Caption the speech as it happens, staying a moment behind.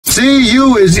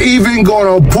CU is even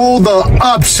going to pull the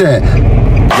upset.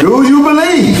 Do you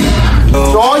believe?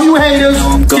 So all you haters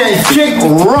can kick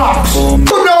rocks. You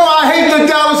know I hate the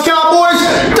Dallas Cowboys.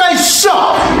 They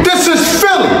suck. This is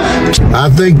Philly. I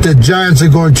think the Giants are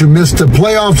going to miss the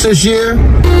playoffs this year.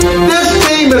 This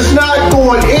team is not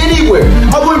going anywhere.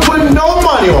 I wouldn't put no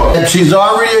money on it. She's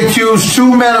already accused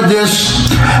 2 men of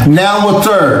this. Now a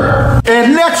third.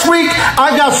 And next week,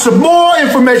 I got some more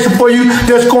information for you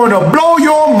that's going to blow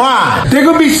your mind. They're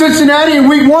going to be Cincinnati in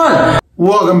week 1.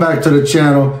 Welcome back to the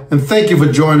channel, and thank you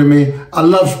for joining me. I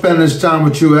love spending this time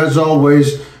with you, as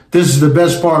always. This is the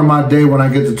best part of my day when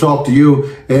I get to talk to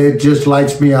you. It just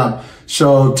lights me up.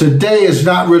 So today is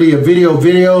not really a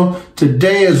video.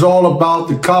 Today is all about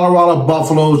the Colorado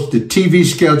Buffaloes, the TV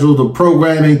schedule, the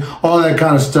programming, all that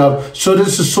kind of stuff. So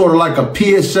this is sort of like a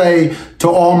PSA to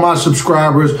all my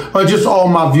subscribers, or just all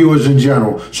my viewers in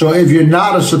general. So if you're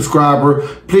not a subscriber,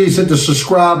 please hit the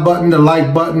subscribe button, the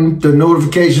like button, the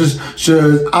notifications.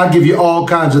 So I give you all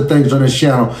kinds of things on this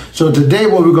channel. So today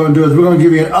what we're going to do is we're going to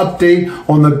give you an update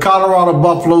on the Colorado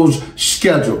Buffaloes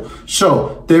schedule.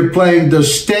 So they're playing the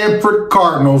Standford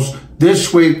Cardinals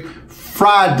this week,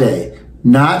 Friday,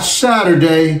 not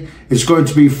Saturday. It's going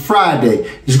to be Friday.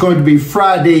 It's going to be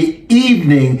Friday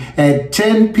evening at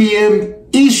 10 p.m.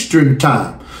 Eastern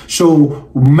time. So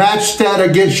match that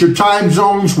against your time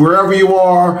zones, wherever you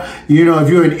are. You know, if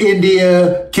you're in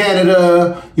India,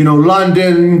 Canada, you know,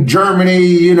 London, Germany,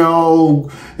 you know,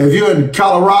 if you're in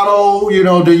Colorado, you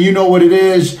know, then you know what it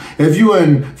is. If you're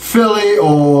in Philly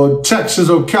or Texas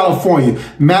or California,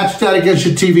 match that against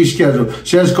your TV schedule.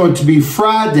 So that's going to be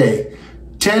Friday,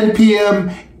 10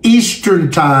 p.m.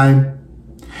 Eastern time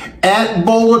at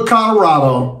Boulder,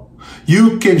 Colorado.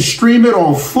 You can stream it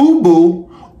on Fubo,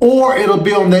 or it'll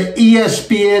be on the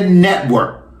ESPN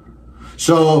network.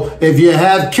 So if you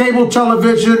have cable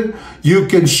television, you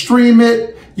can stream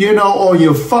it, you know, on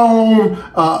your phone,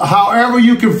 however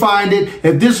you can find it.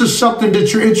 If this is something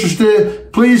that you're interested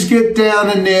in, please get down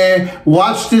in there,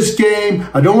 watch this game.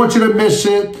 I don't want you to miss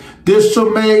it. This will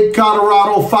make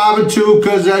Colorado 5-2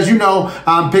 because, as you know,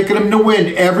 I'm picking them to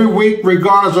win every week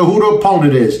regardless of who the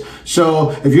opponent is.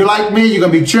 So if you're like me, you're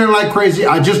going to be cheering like crazy.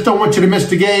 I just don't want you to miss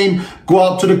the game. Go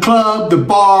out to the club, the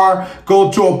bar,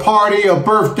 go to a party, a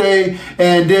birthday,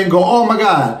 and then go, oh, my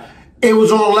God. It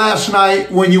was on last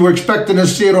night when you were expecting to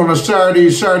see it on a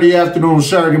Saturday afternoon,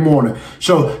 Saturday morning.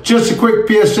 So just a quick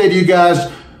PSA to you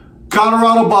guys.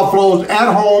 Colorado Buffaloes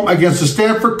at home against the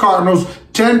Standford Cardinals,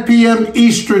 10 p.m.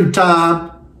 Eastern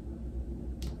time.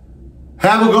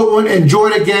 Have a good one. Enjoy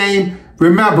the game.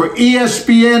 Remember,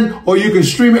 ESPN, or you can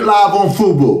stream it live on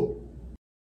Fubo.